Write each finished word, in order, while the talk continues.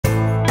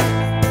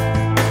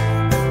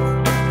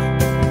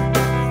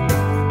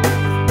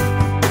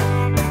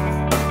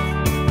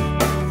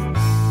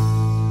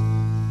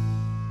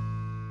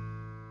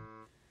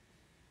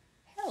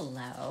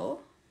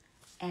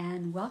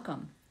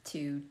welcome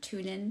to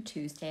Tune In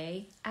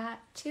Tuesday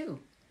at 2.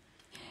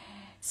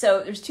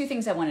 So there's two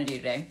things I want to do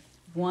today.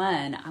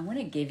 One, I want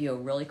to give you a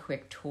really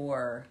quick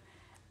tour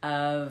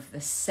of the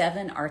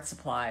 7 art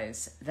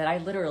supplies that I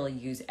literally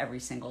use every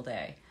single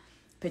day,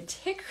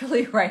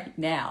 particularly right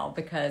now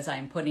because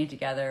I'm putting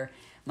together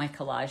my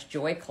Collage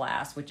Joy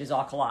class, which is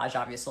all collage,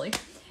 obviously,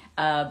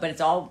 but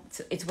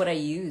it's what I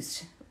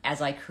used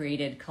as I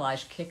created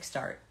Collage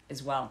Kickstart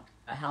as well,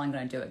 how I'm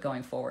going to do it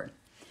going forward.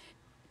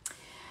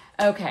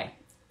 Okay,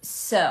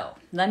 so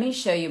let me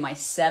show you my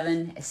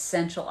 7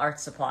 essential art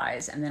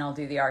supplies, and then I'll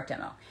do the art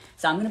demo.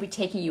 So I'm going to be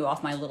taking you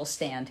off my little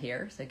stand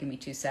here, so give me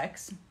 2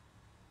 secs.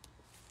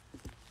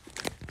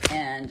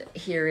 And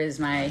here is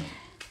my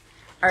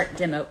art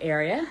demo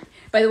area.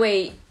 By the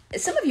way,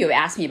 some of you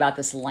have asked me about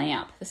this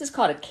lamp. This is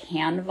called a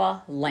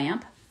canvas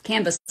lamp,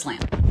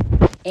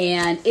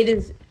 and it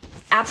is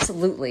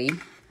absolutely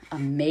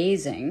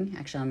amazing.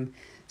 Actually, I'm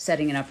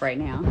setting it up right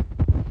now.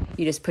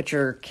 You just put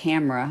your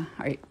camera,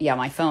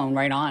 my phone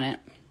right on it.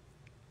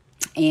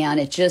 And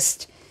it's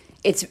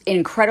an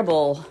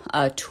incredible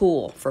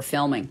tool for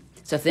filming.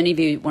 So if any of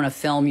you want to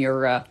film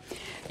your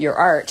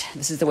art,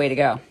 this is the way to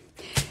go.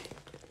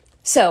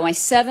 So my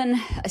 7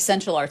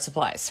 essential art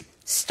supplies.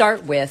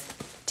 Start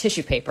with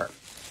tissue paper.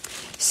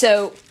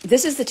 So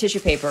this is the tissue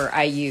paper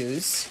I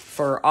use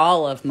for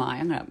all of my,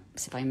 I'm going to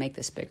see if I can make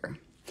this bigger,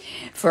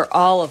 for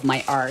all of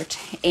my art.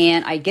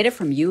 And I get it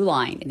from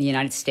Uline in the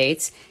United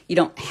States. You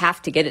don't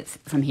have to get it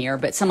from here,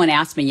 but someone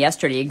asked me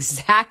yesterday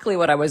exactly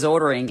what I was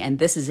ordering, and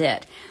this is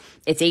it.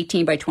 It's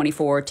 18 by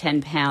 24,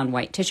 10-pound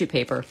white tissue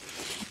paper.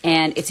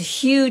 And it's a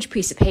huge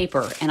piece of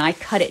paper, and I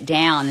cut it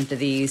down into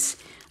these,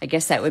 I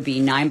guess that would be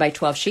 9 by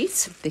 12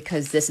 sheets,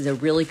 because this is a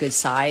really good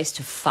size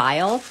to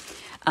file.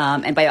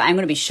 I'm going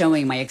to be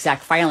showing my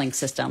exact filing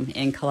system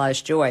in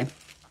Collage Joy.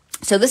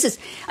 So this is,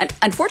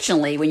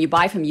 unfortunately, when you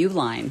buy from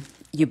Uline,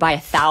 you buy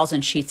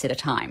 1,000 sheets at a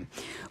time,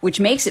 which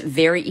makes it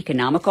very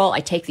economical.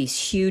 I take these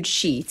huge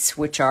sheets,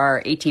 which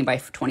are 18 by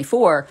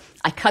 24,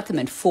 I cut them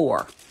in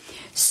 4.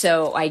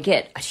 So I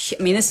get,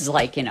 this is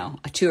like, a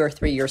 2 or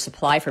 3 year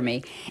supply for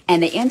me.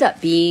 And they end up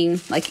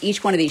being, like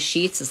each one of these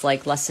sheets is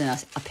like less than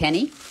a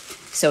penny.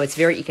 So it's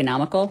very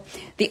economical.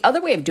 The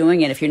other way of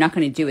doing it, if you're not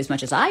going to do as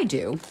much as I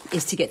do,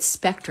 is to get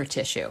Spectra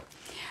tissue.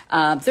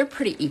 They're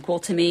pretty equal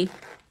to me.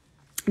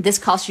 This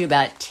costs you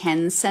about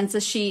 10 cents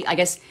a sheet. I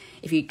guess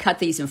if you cut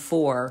these in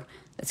 4,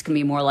 it's going to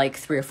be more like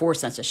 3 or 4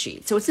 cents a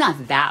sheet. So it's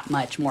not that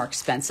much more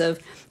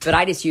expensive, but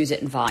I just use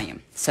it in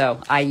volume.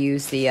 So I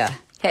use the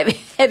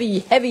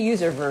heavy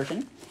user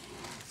version.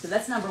 So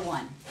that's number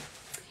 1.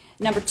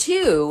 Number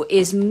 2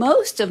 is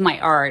most of my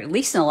art, at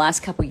least in the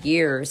last couple of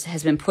years,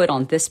 has been put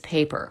on this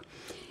paper.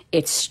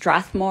 It's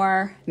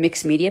Strathmore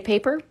mixed media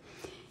paper.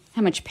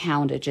 How much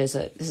poundage is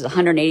it? This is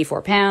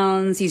 184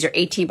 pounds. These are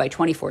 18 by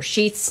 24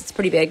 sheets. It's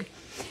pretty big.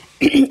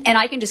 And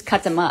I can just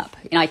cut them up.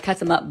 I cut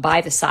them up by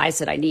the size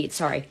that I need.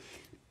 Sorry.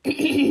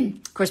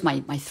 Of course,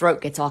 my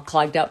throat gets all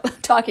clogged up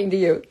talking to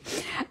you.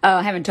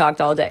 I haven't talked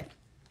all day.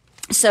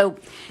 So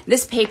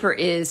this paper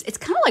it's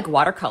kind of like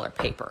watercolor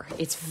paper.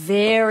 It's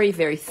very,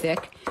 very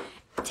thick.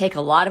 Take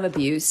a lot of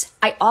abuse.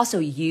 I also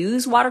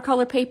use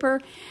watercolor paper.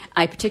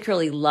 I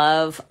particularly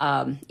love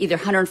either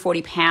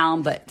 140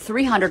 pound, but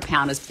 300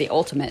 pound is the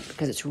ultimate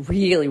because it's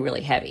really,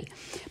 really heavy.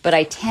 But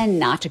I tend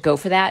not to go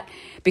for that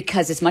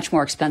because it's much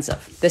more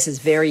expensive. This is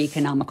very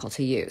economical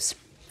to use.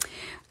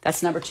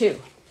 That's number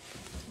 2.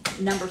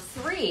 Number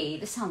 3,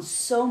 this sounds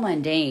so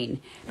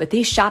mundane, but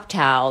these shop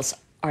towels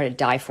are to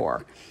die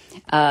for.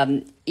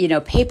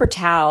 Paper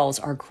towels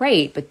are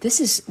great, but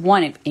this is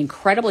one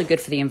incredibly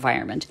good for the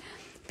environment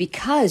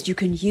because you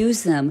can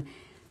use them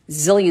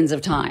zillions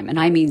of time, and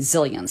I mean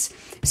zillions.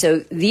 So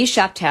these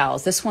shop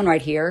towels, this one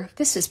right here,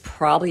 this is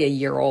probably a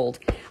year old.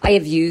 I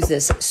have used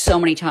this so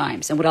many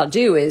times, and what I'll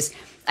do is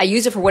I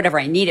use it for whatever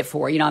I need it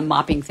for. I'm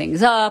mopping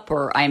things up,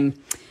 or I'm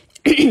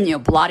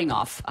blotting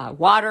off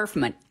water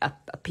from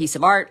a piece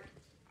of art,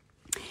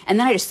 and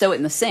then I just throw it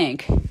in the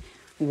sink,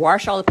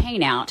 wash all the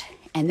paint out,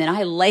 and then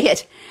I lay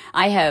it.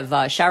 I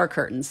have shower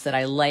curtains that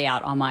I lay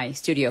out on my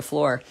studio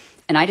floor,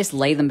 and I just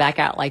lay them back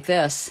out like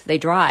this. They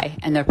dry,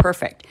 and they're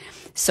perfect.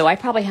 So I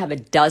probably have a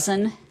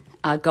dozen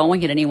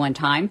going at any one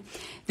time.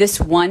 This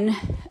one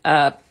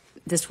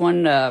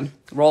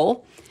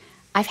roll,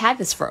 I've had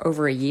this for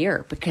over a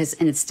year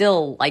and it's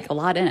still like a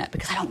lot in it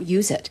because I don't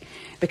use it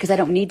because I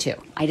don't need to.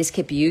 I just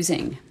keep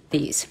using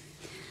these.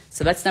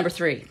 So that's number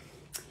 3.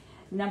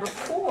 Number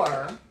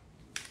 4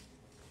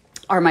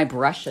 are my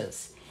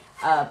brushes.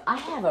 I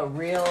have a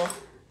real,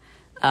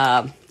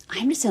 I'm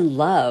just in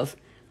love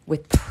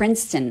with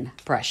Princeton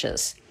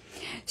brushes.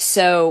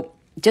 So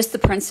just the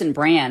Princeton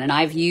brand, and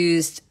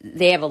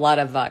they have a lot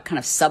of kind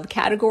of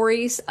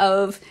subcategories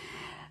of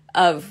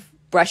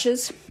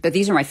brushes, but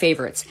these are my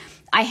favorites.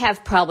 I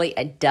have probably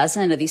a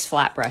dozen of these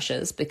flat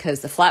brushes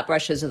because the flat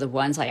brushes are the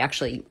ones I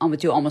actually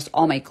do almost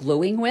all my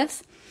gluing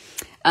with.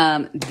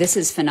 This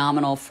is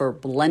phenomenal for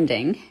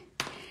blending.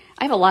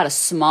 I have a lot of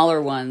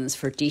smaller ones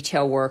for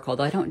detail work,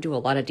 although I don't do a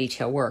lot of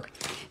detail work.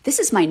 This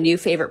is my new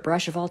favorite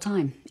brush of all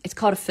time. It's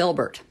called a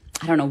filbert.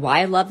 I don't know why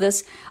I love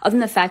this, other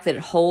than the fact that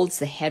it holds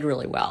the head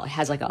really well. It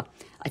has like a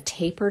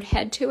tapered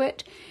head to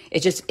it.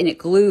 And it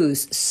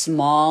glues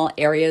small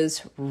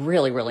areas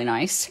really, really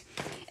nice.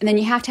 And then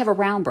you have to have a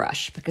round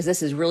brush because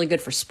this is really good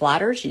for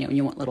splatters, when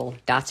you want little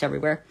dots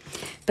everywhere.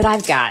 But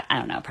I've got, I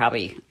don't know,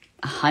 probably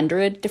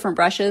 100 different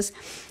brushes.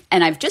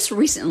 And I've just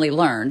recently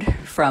learned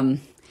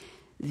from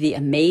the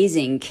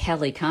amazing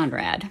Kelly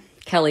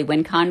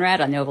Wynn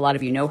Conrad. I know a lot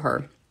of you know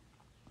her.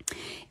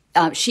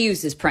 She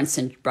uses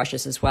Princeton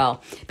brushes as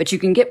well, but you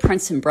can get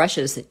Princeton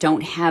brushes that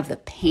don't have the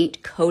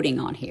paint coating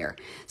on here.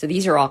 So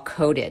these are all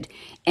coated,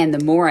 and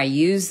the more I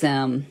use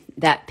them,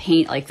 that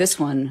paint, like this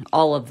one,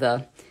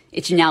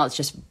 it's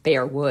just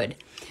bare wood.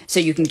 So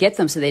you can get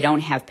them so they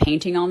don't have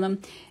painting on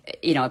them,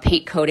 a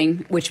paint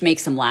coating, which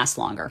makes them last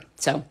longer.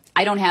 So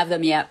I don't have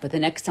them yet, but the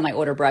next time I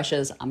order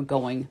brushes, I'm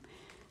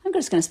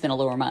just going to spend a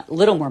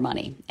little more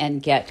money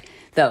and get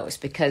those,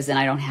 because then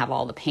I don't have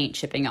all the paint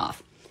chipping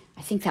off.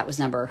 I think that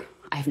was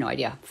I have no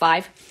idea,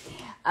 5?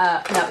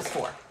 That was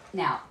 4.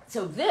 Now,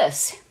 so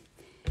this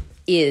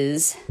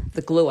is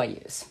the glue I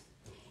use.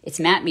 It's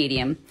matte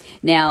medium.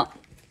 Now,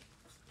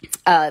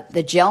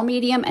 the gel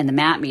medium and the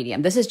matte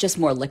medium, this is just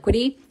more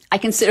liquidy. I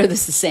consider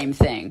this the same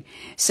thing.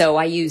 So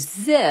I use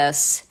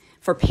this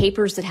for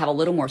papers that have a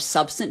little more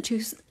substance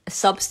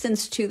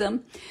to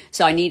them.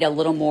 So I need a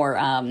little more,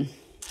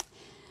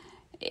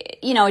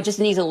 it just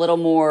needs a little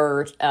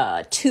more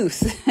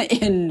tooth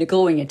in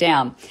gluing it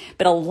down.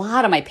 But a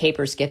lot of my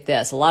papers get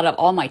this.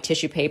 All my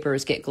tissue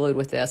papers get glued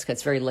with this because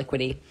it's very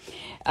liquidy.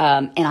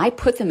 And I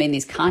put them in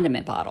these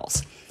condiment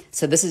bottles.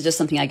 So this is just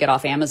something I get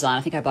off Amazon.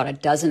 I think I bought a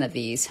dozen of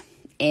these.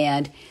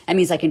 And that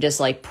means I can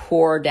just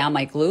pour down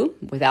my glue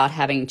without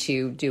having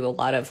to do a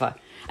lot of, I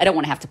don't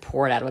want to have to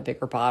pour it out of a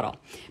bigger bottle.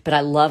 But I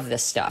love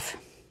this stuff.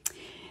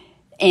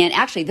 And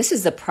actually, this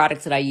is the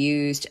product that I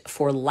used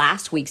for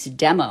last week's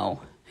demo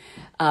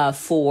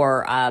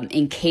for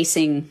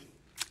encasing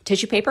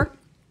tissue paper.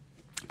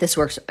 This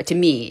works, to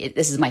me,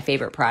 this is my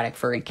favorite product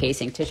for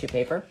encasing tissue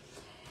paper.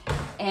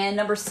 And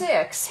number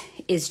 6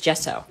 is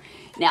gesso.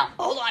 Now,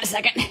 hold on a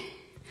second.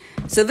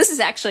 So this is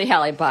actually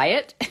how I buy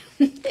it.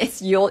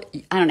 It's I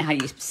don't know how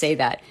you say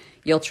that,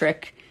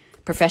 Yultric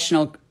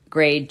professional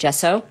grade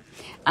gesso.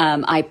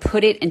 I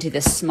put it into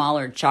this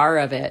smaller jar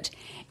of it.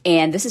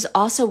 And this is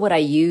also what I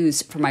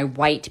use for my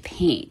white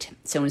paint.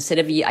 So instead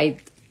of,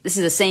 this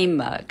is the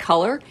same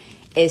color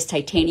is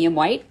titanium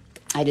white.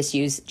 I just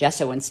use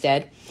gesso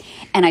instead.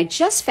 And I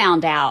just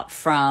found out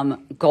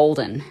from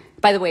Golden.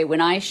 By the way,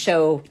 when I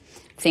show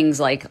things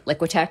like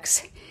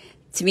Liquitex,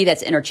 to me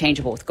that's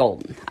interchangeable with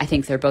Golden. I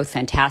think they're both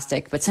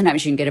fantastic, but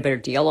sometimes you can get a better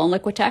deal on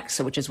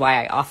Liquitex, which is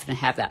why I often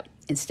have that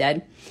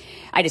instead.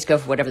 I just go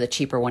for whatever the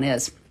cheaper one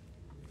is.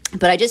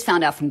 But I just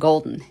found out from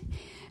Golden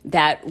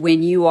that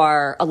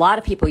a lot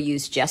of people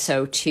use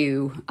gesso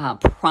to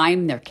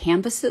prime their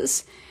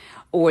canvases,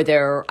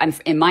 or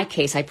in my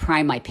case, I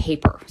prime my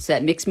paper. So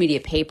that mixed media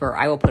paper,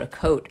 I will put a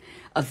coat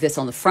of this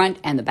on the front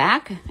and the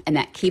back, and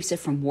that keeps it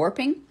from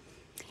warping.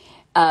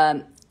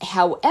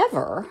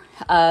 However,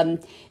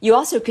 you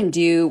also can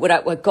do,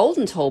 what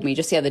Golden told me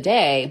just the other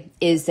day,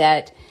 is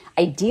that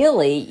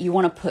ideally you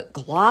want to put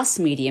gloss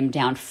medium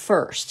down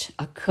first,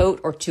 a coat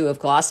or 2 of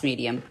gloss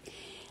medium,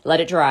 let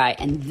it dry,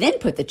 and then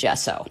put the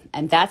gesso.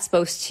 And that's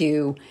supposed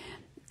to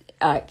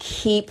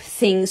keep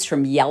things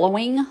from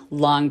yellowing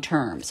long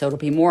term. So it'll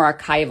be more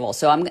archival.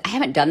 So I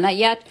haven't done that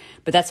yet,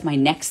 but that's my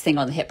next thing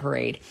on the hit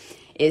parade,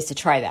 is to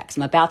try that, because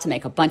I'm about to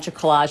make a bunch of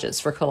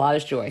collages for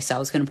Collage Joy. So I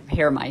was going to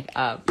prepare my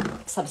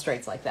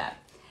substrates like that.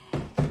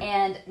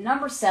 And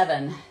number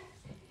 7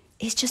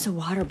 is just a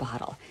water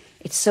bottle.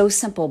 It's so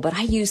simple, but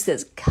I use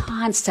this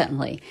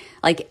constantly.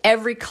 Like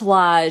every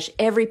collage,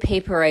 every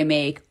paper I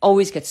make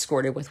always gets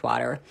squirted with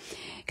water,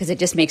 because it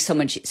just makes so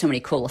many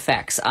cool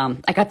effects.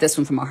 I got this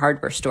one from a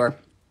hardware store,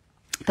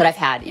 but I've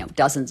had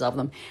dozens of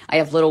them. I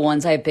have little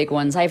ones, I have big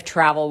ones, I have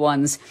travel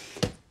ones.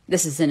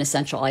 This is an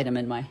essential item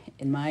in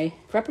my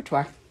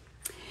repertoire.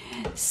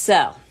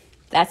 So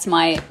that's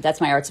my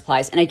art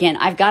supplies. And again,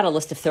 I've got a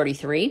list of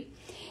 33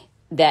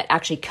 that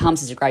actually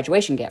comes as a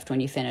graduation gift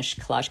when you finish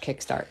Collage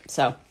Kickstart.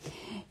 So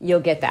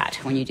you'll get that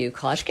when you do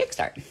Collage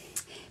Kickstart.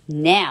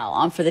 Now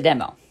on for the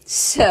demo.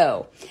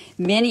 So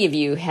many of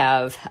you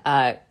have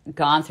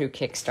gone through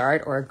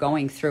Kickstart or are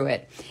going through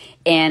it.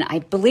 And I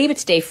believe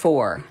it's day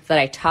 4 that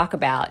I talk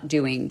about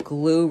doing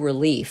glue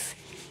relief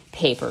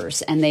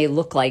papers, and they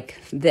look like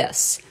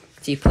this.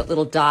 So you put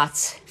little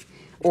dots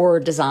or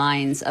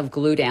designs of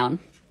glue down,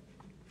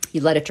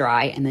 you let it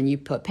dry, and then you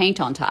put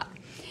paint on top.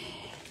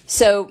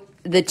 So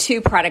the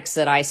 2 products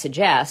that I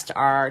suggest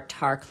are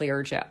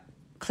clear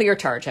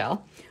tar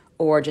gel,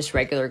 or just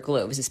regular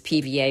glue. This is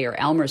PVA or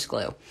Elmer's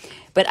glue.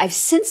 But I've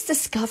since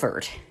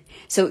discovered,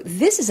 so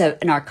this is an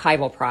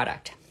archival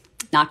product,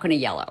 not going to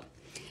yellow.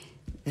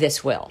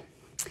 This will.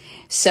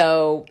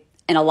 So,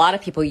 and a lot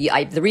of people,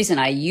 the reason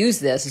I use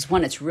this is,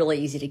 one, it's really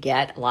easy to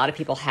get. A lot of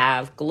people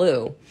have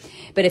glue.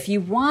 But if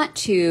you want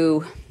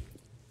to,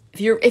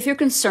 if you're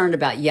concerned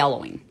about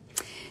yellowing,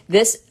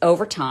 this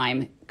over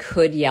time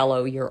could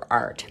yellow your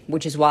art,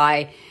 which is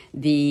why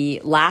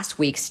the last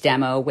week's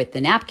demo with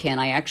the napkin,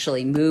 I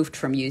actually moved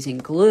from using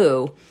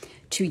glue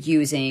to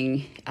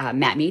using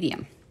matte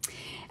medium.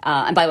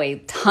 And by the way,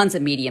 tons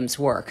of mediums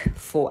work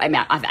for, in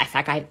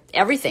fact,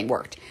 everything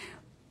worked.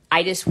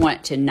 I just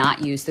want to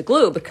not use the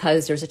glue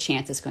because there's a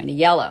chance it's going to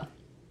yellow.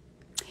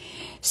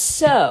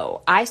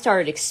 So I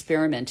started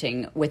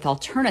experimenting with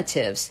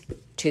alternatives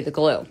to the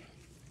glue.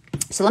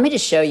 So let me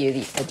just show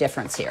you the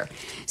difference here.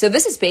 So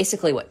this is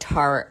basically what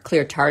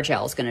clear tar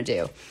gel is going to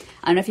do.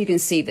 I don't know if you can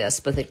see this,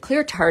 but the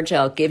clear tar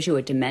gel gives you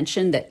a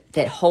dimension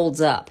that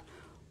holds up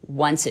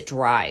once it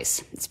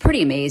dries. It's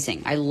pretty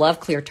amazing. I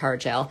love clear tar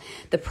gel.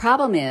 The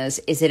problem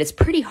is that it's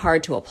pretty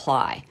hard to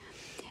apply.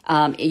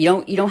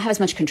 You don't have as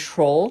much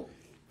control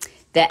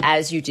that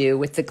as you do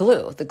with the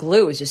glue. The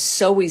glue is just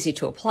so easy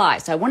to apply.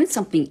 So I wanted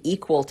something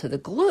equal to the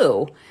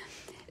glue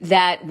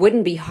that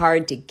wouldn't be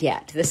hard to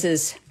get.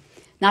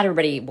 Not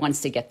everybody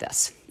wants to get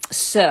this.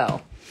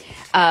 So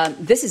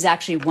this is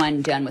actually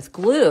one done with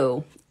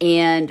glue,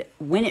 and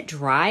when it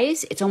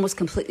dries, it's almost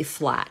completely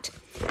flat.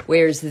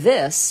 Whereas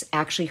this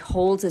actually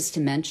holds its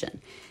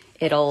dimension.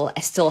 It'll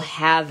still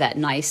have that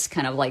nice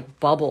kind of like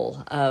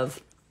bubble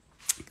of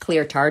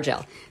clear tar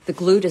gel. The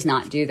glue does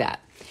not do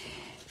that.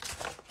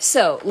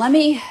 So let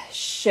me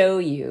show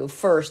you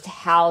first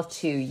how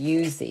to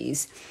use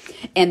these.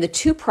 And the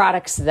two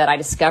products that I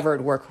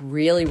discovered work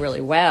really,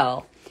 really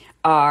well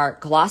are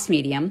gloss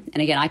medium.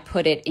 And again, I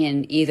put it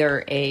in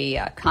either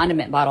a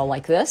condiment bottle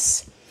like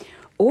this,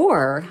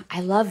 or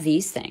I love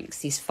these things,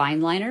 these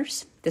fine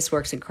liners. This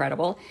works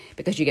incredible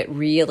because you get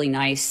really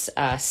nice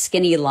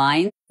skinny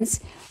lines,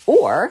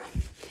 or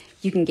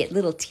you can get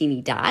little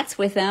teeny dots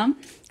with them,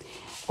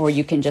 or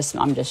you can just,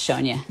 I'm just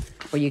showing you,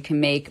 or you can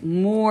make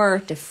more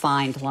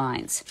defined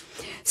lines.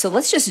 So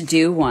let's just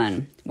do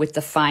one with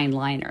the fine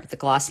liner, the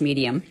gloss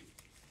medium.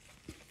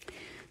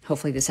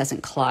 Hopefully this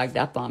hasn't clogged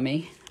up on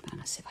me.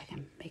 Let's see if I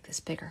can make this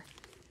bigger.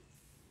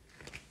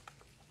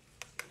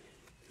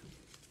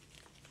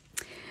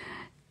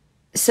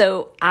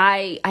 So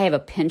I have a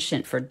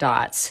penchant for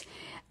dots.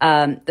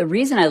 The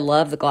reason I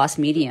love the gloss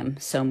medium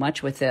so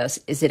much with this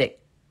is that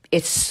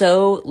it's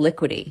so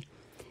liquidy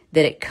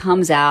that it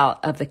comes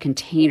out of the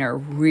container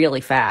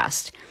really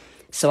fast.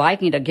 So I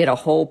can get a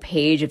whole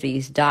page of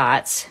these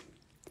dots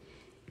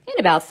in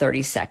about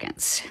 30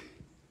 seconds.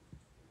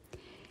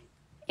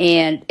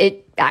 And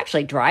it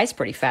actually dries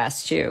pretty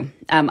fast too.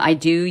 I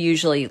do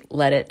usually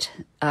let it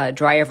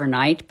dry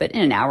overnight, but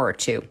in an hour or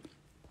two,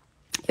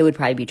 it would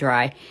probably be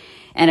dry.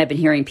 And I've been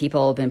hearing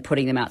people have been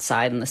putting them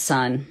outside in the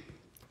sun,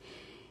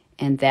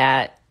 and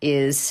that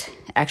is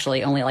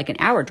actually only like an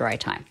hour dry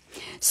time.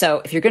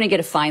 So if you're going to get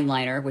a fine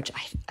liner, which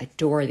I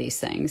adore these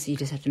things, you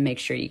just have to make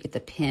sure you get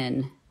the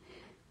pin.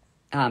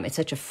 It's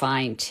such a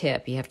fine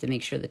tip. You have to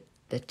make sure that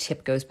the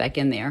tip goes back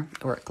in there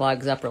or it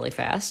clogs up really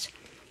fast.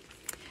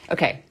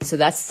 Okay, so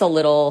that's the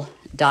little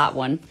dot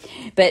one.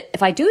 But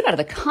if I do it out of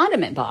the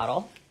condiment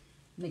bottle,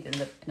 let me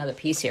get another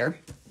piece here.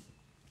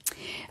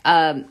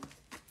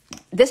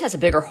 This has a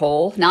bigger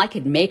hole. Now I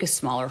could make a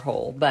smaller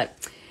hole, but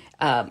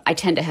I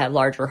tend to have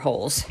larger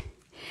holes.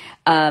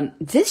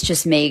 This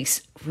just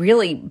makes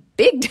really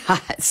big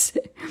dots,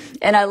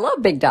 and I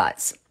love big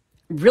dots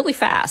really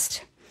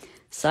fast.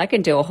 So I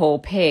can do a whole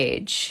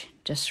page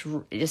just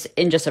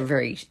in just a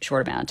very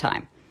short amount of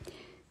time.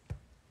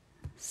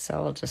 So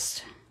I'll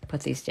just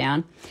put these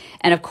down.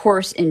 And of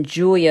course, in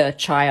Julia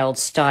Child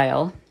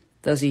style,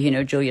 those of you who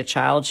know Julia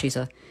Child, she's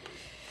a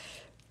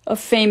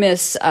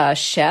famous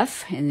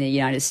chef in the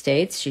United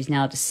States. She's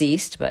now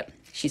deceased, but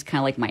she's kind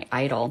of like my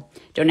idol.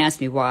 Don't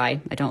ask me why.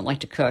 I don't like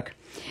to cook.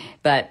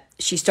 But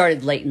she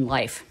started late in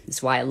life.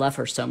 That's why I love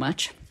her so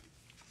much.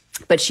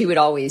 But she would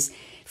always,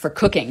 for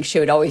cooking, she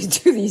would always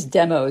do these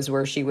demos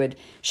where she would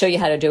show you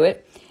how to do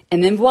it.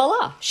 And then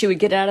voila, she would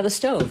get it out of the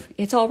stove.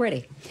 It's all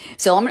ready.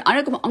 So I'm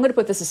going to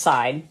put this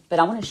aside, but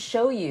I want to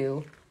show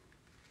you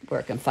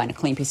where I can find a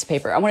clean piece of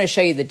paper. I want to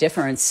show you the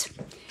difference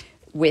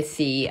with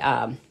the,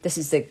 this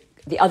is the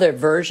other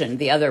version,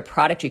 the other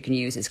product you can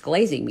use is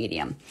glazing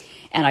medium.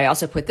 And I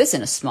also put this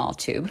in a small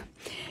tube.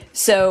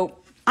 So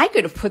I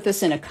could have put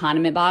this in a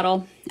condiment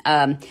bottle.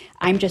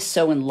 I'm just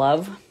so in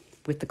love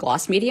with the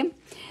gloss medium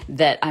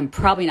that I'm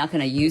probably not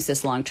going to use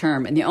this long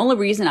term. And the only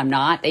reason I'm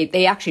not,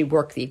 they actually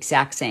work the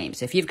exact same.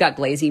 So if you've got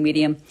glazing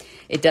medium,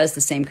 it does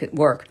the same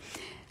work.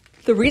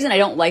 The reason I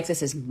don't like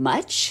this as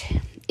much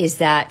is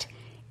that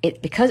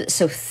because it's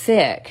so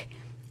thick,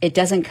 it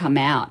doesn't come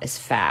out as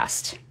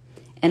fast.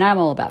 And I'm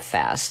all about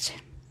fast.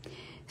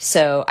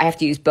 So I have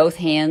to use both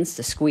hands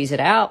to squeeze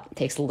it out. It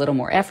takes a little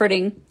more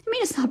efforting. I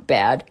mean, it's not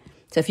bad.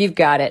 So if you've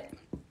got it,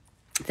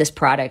 this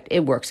product,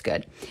 it works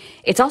good.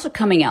 It's also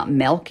coming out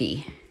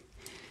milky.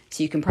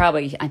 So you can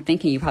probably, I'm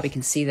thinking you probably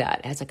can see that.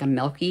 It has like a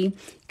milky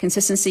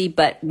consistency,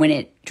 but when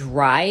it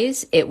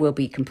dries, it will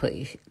be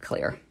completely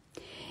clear.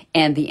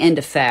 And the end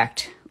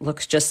effect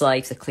looks just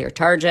like the clear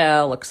tar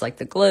gel, looks like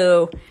the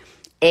glue,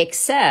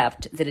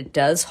 except that it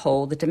does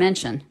hold the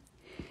dimension.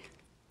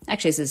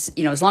 Actually, this is,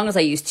 as long as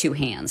I use two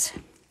hands,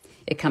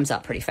 it comes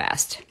out pretty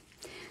fast.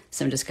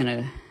 So I'm just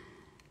going to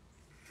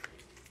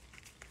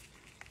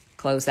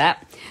close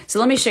that. So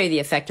let me show you the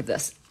effect of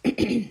this.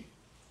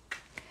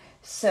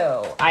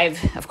 So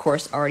I've, of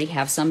course, already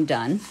have some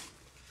done.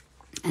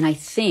 And I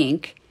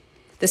think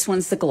this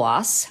one's the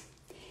gloss.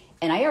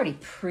 And I already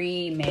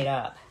pre-made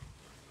up.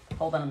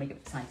 Hold on, let me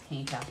get some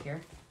paint out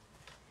here.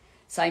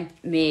 So I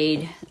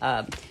made,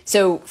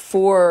 so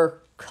for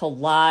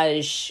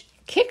Collage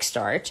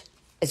Kickstart,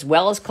 as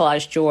well as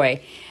Collage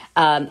Joy,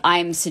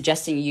 I'm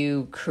suggesting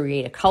you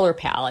create a color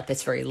palette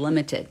that's very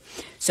limited.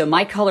 So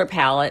my color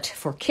palette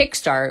for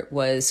Kickstart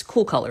was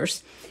cool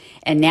colors.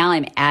 And now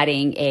I'm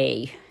adding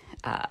a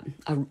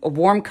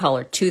warm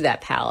color to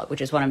that palette,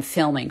 which is what I'm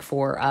filming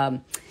for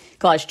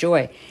Collage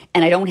Joy.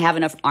 And I don't have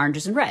enough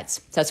oranges and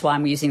reds. So that's why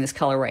I'm using this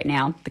color right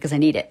now, because I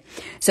need it.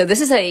 So this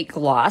is a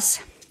gloss,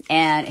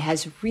 and it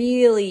has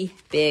really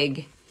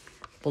big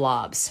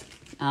blobs.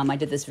 I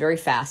did this very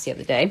fast the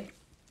other day.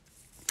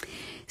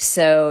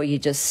 So you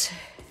just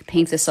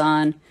paint this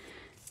on,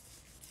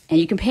 and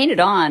you can paint it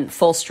on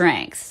full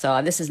strength.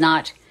 So this is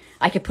not,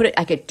 I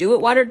could do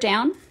it watered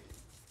down.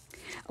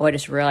 Oh, I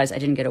just realized I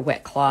didn't get a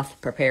wet cloth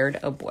prepared.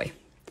 Oh boy.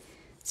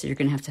 So you're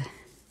gonna have to,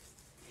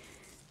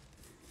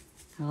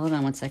 hold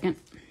on one second.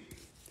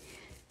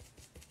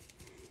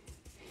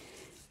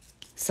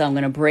 So I'm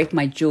gonna break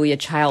my Julia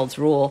Child's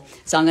rule.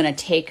 So I'm gonna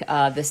take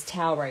this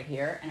towel right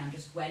here, and I'm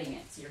just wetting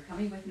it. So you're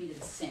coming with me to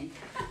the sink.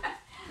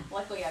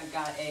 Luckily I've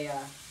got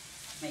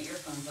my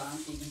earphones on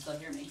so you can still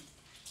hear me.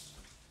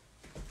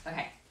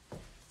 Okay.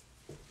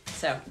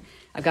 So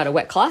I've got a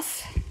wet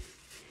cloth,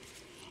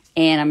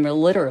 and I'm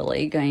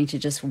literally going to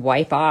just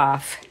wipe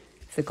off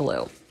the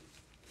glue.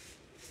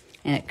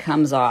 And it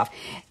comes off.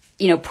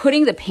 You know,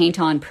 putting the paint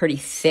on pretty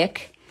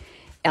thick,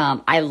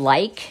 I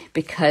like,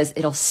 because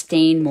it'll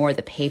stain more of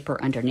the paper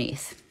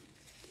underneath.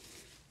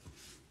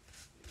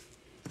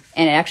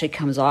 And it actually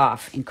comes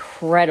off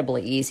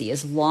incredibly easy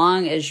as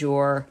long as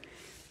your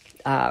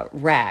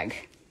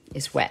rag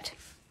is wet.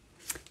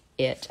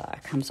 It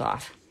comes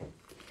off.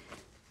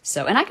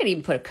 So, and I could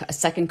even put a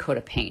second coat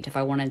of paint if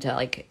I wanted to,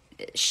 like,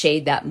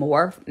 shade that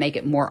more, make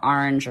it more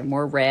orange or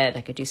more red.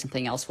 I could do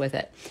something else with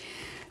it.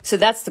 So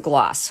that's the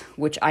gloss,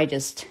 which I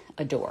just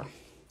adore.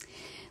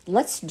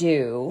 Let's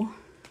do,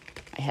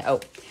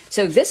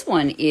 so this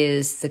one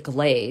is the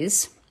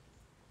glaze,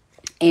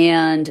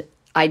 and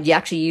I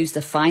actually used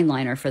the fine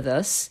liner for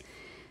this.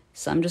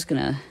 So I'm just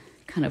gonna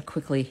kind of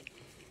quickly,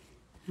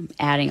 I'm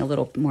adding a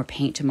little more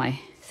paint to my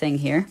thing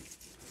here.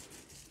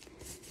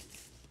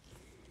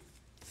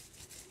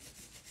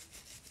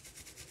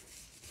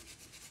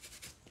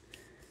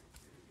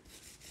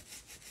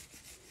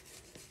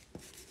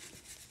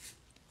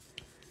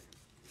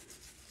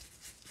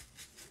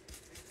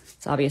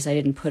 It's obvious I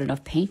didn't put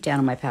enough paint down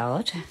on my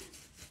palette.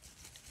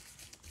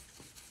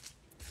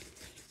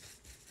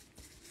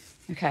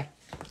 Okay,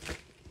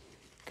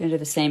 gonna do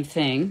the same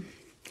thing.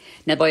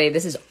 Now, by the way,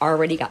 this has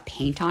already got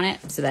paint on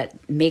it, so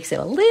that makes it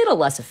a little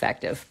less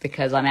effective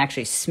because I'm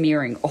actually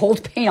smearing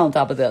old paint on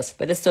top of this,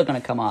 but it's still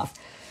gonna come off.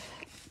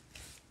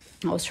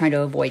 I was trying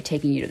to avoid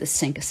taking you to the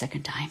sink a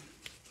second time.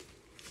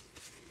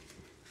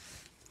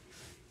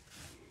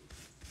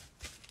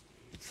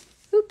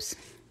 Oops.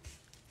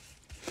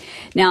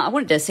 Now, I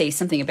wanted to say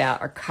something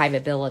about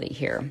archivability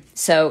here.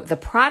 So the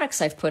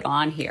products I've put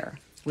on here,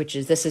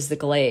 this is the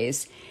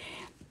glaze,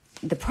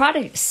 the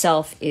product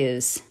itself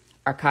is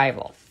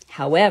archival.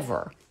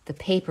 However, the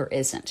paper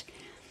isn't.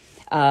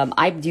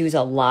 I use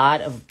a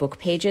lot of book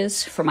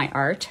pages for my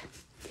art,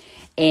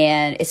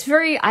 and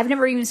I've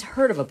never even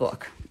heard of a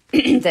book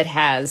that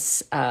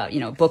has,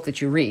 a book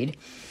that you read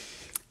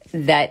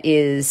that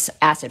is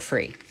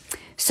acid-free.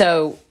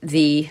 So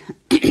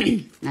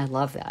I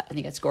love that. I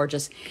think it's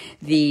gorgeous.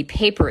 The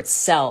paper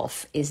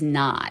itself is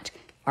not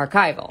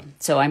archival.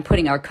 So I'm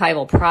putting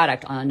archival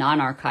product on a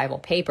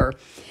non-archival paper,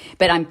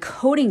 but I'm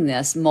coating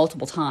this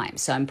multiple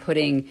times. So I'm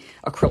putting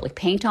acrylic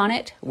paint on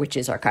it, which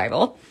is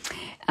archival.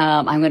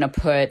 I'm going to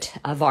put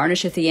a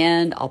varnish at the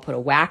end. I'll put a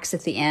wax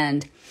at the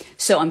end.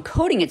 So I'm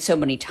coating it so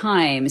many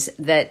times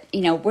that,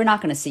 we're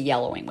not going to see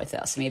yellowing with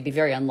this. I mean, it'd be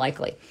very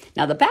unlikely.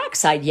 Now, the back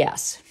side,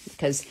 yes,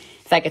 because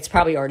in fact, it's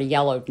probably already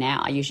yellowed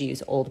now. I usually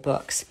use old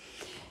books.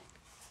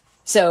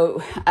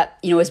 So,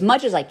 as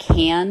much as I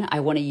can, I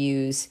want to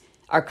use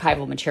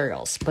archival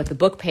materials, but the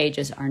book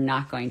pages are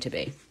not going to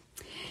be.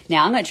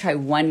 Now, I'm going to try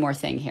one more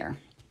thing here.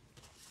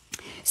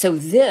 So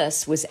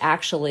this was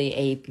actually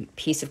a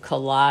piece of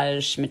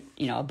collage,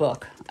 a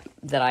book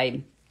that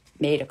I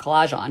made a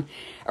collage on,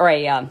 or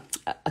a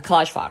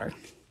collage fodder.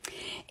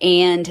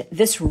 And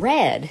this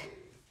red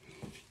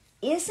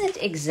isn't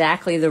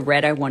exactly the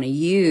red I want to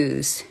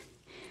use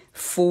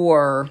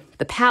for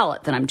the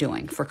palette that I'm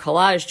doing for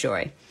Collage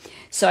Joy.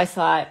 So I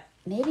thought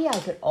maybe I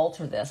could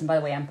alter this. And by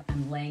the way,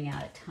 I'm laying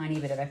out a tiny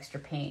bit of extra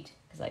paint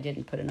because I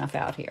didn't put enough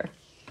out here.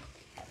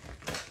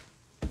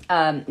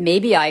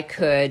 Maybe I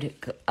could,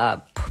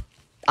 I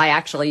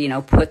actually,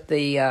 put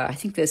the, I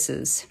think this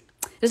is,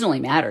 it doesn't really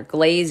matter.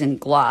 Glaze and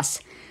gloss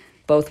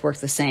both work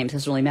the same. So it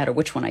doesn't really matter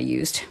which one I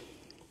used.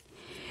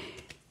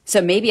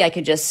 So maybe I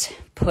could just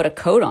put a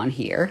coat on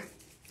here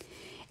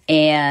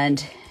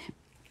and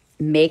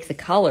make the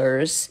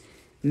colors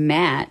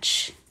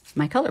match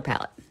my color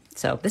palette.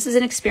 So this is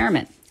an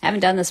experiment. I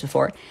haven't done this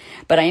before,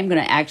 but I am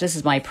going to this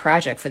is my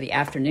project for the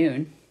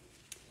afternoon,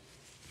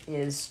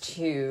 is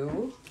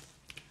to,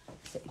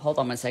 hold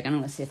on one second. I'm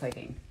going to see if I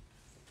can,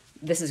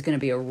 this is going to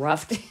be a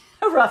rough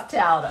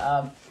towel.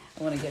 I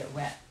want to get it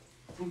wet.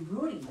 I'm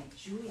ruining my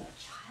Julia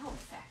Child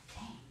effect.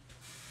 Dang.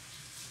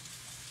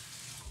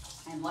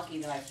 I'm lucky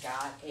that I've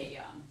got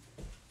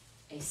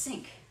a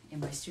sink in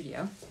my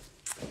studio.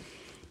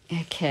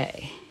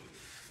 Okay.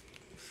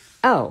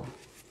 Oh,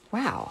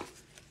 wow.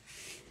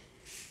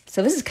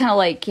 So this is kind of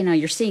like,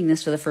 you're seeing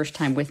this for the first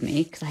time with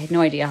me because I had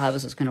no idea how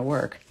this was going to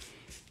work.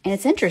 And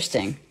it's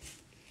interesting.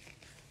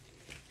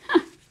 Huh.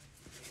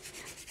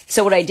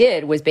 So what I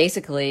did was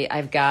basically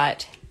I've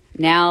got,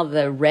 now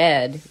the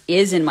red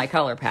is in my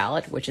color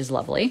palette, which is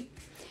lovely.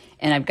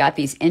 And I've got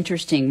these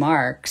interesting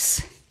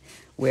marks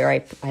where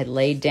I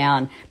laid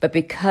down, but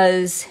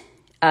because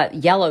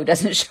yellow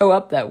doesn't show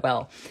up that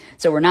well,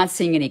 so we're not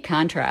seeing any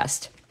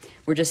contrast.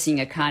 We're just seeing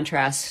a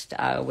contrast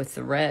with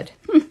the red.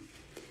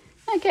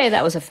 Okay,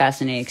 that was a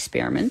fascinating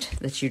experiment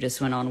that you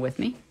just went on with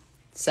me.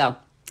 So,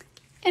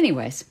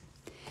 anyways,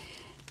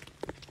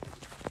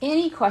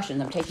 any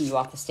questions? I'm taking you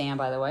off the stand,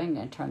 by the way. I'm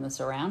going to turn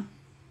this around.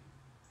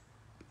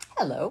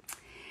 Hello.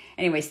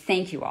 Anyways,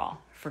 thank you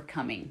all for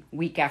coming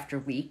week after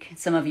week.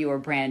 Some of you are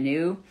brand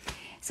new.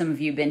 Some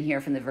of you have been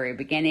here from the very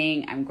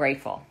beginning. I'm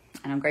grateful.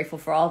 And I'm grateful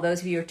for all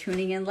those of you who are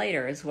tuning in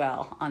later as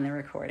well on the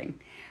recording.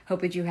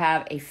 Hope that you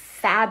have a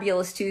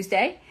fabulous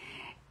Tuesday.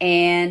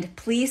 And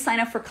please sign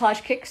up for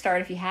Collage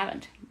Kickstart if you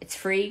haven't. It's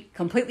free,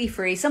 completely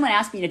free. Someone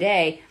asked me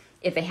today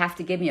if they have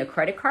to give me a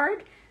credit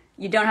card.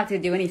 You don't have to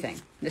do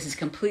anything. This is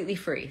completely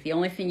free. The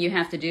only thing you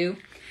have to do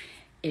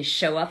is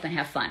show up and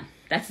have fun.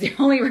 That's the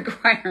only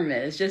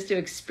requirement, is just to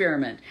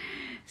experiment.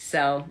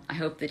 So I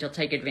hope that you'll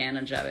take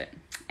advantage of it.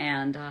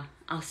 And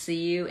I'll see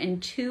you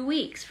in 2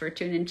 weeks for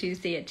Tune In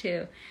Tuesday at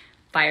 2.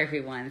 Bye,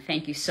 everyone.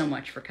 Thank you so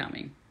much for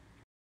coming.